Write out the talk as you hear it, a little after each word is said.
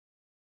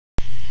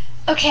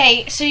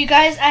Okay, so you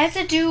guys, I have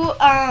to do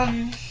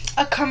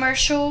a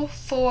commercial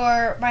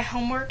for my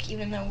homework,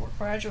 even though we're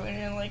graduating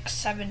in like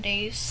 7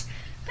 days.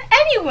 But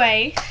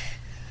anyway,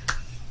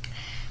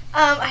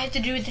 I have to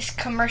do this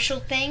commercial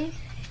thing,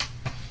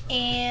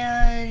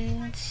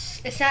 and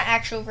it's not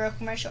actual real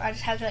commercial. I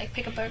just have to like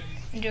pick a book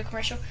and do a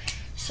commercial.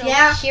 So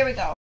yeah, here we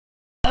go.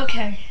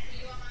 Okay.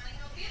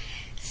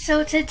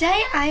 So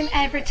today I'm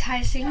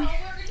advertising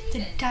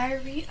the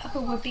Diary of a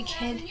Wimpy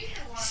Kid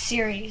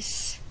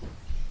series,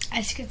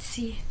 as you can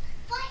see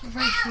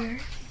right here.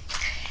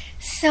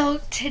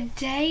 So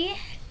today,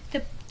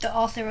 the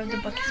author of the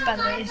book, by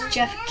the way, is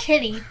Jeff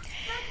Kinney,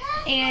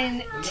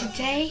 and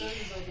today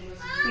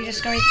we're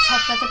just going to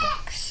talk about the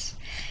books.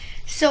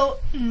 So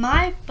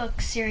my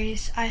book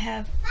series, I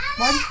have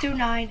 1 through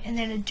 9, and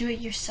then a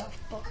do-it-yourself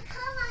book.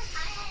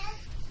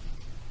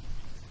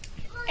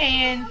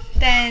 And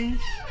then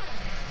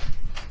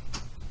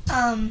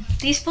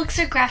these books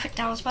are graphic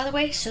novels, by the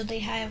way, so they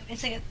have,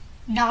 it's like a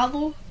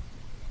novel,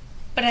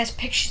 but it has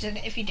pictures in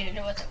it if you didn't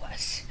know what it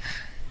was.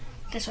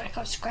 That's why I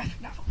call it a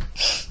graphic novel.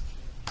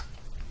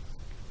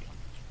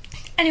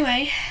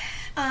 Anyway,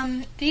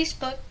 these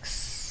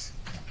books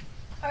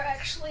are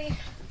actually,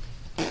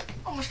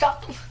 almost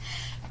got them,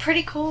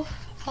 pretty cool.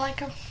 I like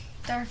them.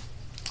 They're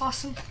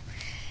awesome.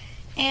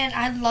 And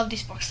I love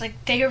these books.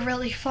 Like, they are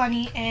really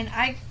funny, and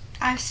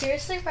I've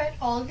seriously read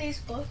all of these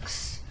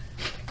books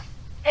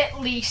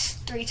at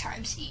least 3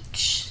 times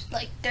each.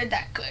 Like, they're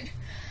that good.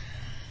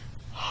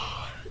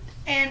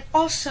 And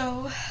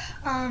also,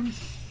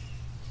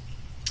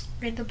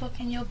 read the book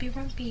and you'll be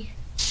rumpy.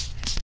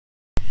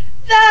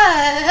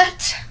 That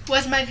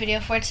was my video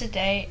for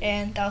today,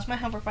 and that was my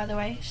homework, by the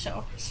way,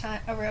 so it's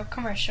not a real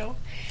commercial.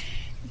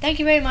 Thank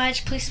you very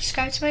much. Please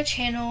subscribe to my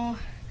channel,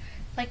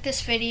 like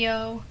this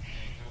video,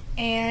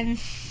 and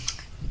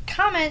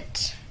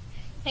comment.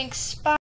 Thanks. Bye.